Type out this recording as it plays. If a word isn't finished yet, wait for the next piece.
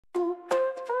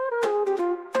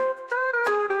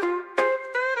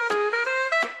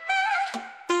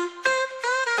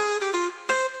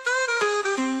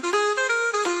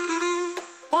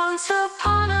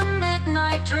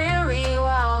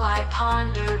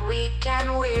weak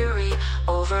and weary,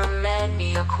 over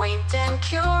many a quaint and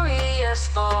curious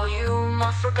volume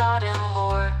of forgotten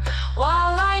lore.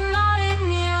 While I nodded,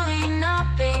 nearly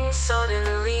napping,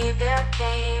 suddenly there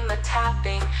came a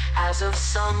tapping, as of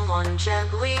someone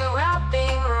gently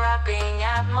rapping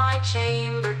at my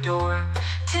chamber door.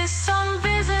 "'Tis some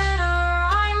visitor,"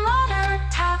 I muttered,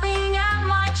 tapping at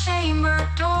my chamber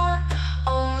door.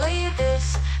 "Only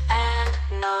this and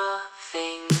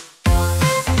nothing."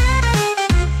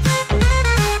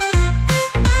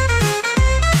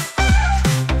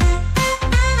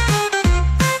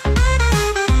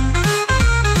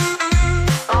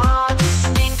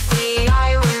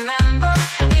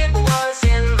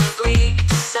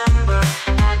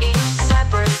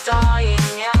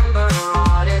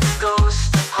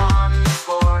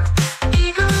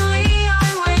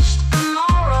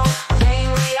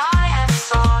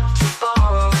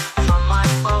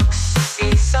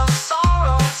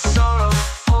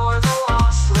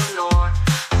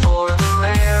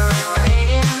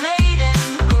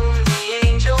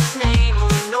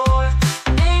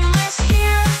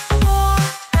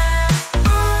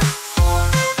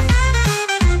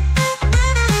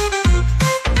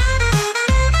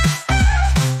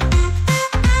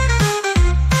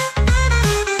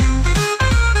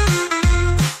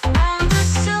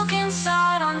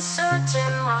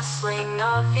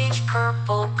 Of each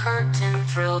purple curtain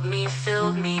thrilled me,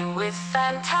 filled me with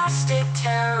fantastic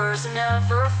terrors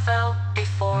never felt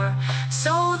before.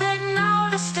 So that now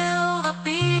to still the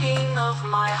beating of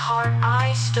my heart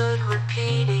I stood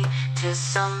repeating, "'Tis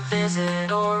some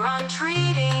visit or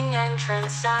entreating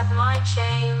entrance at my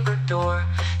chamber door."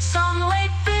 Some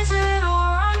late visit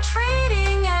or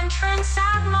entreating entrance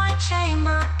at my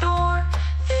chamber door.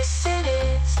 This it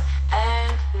is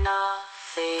and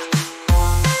nothing.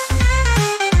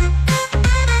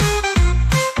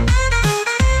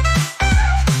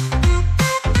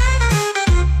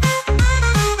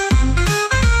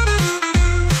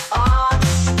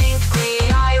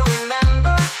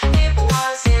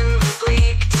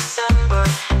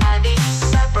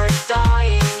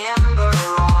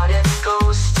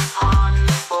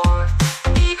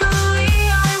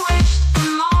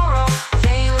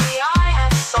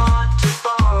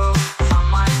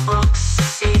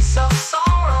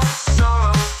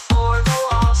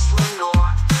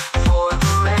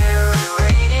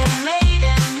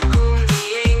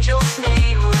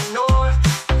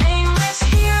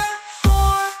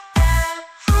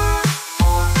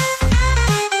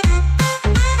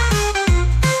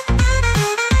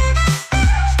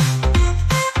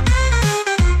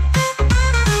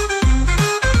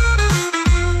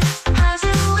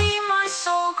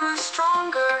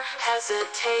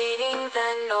 Hesitating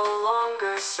then no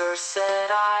longer, "Sir," said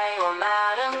I, "or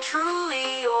madam,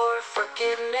 truly your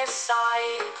forgiveness I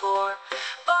implore.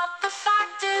 But the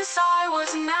fact is I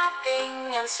was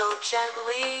napping, and so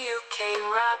gently you came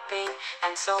rapping,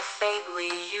 and so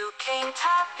faintly you came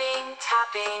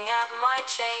tapping at my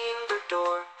chamber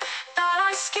door, that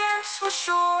I scarce was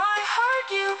sure I heard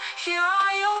you. Here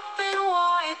I open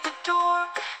wide the door,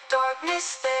 darkness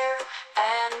there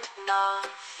and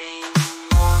nothing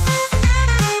more."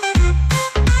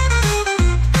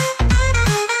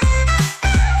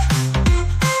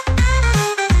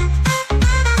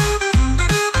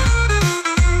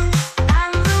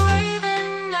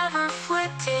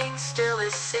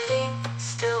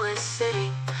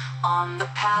 On the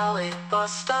pallid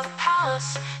bust of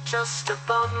Pallas, just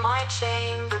above my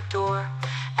chamber door,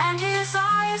 and his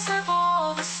eyes have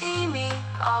all the seeming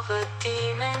of a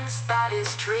demon's that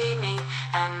is dreaming,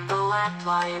 and the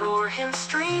lamplight o'er him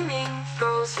streaming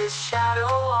throws his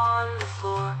shadow on the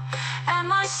floor. And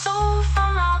my soul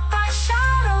from out thy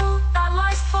shadow that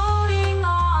lies floating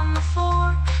on the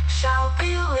floor shall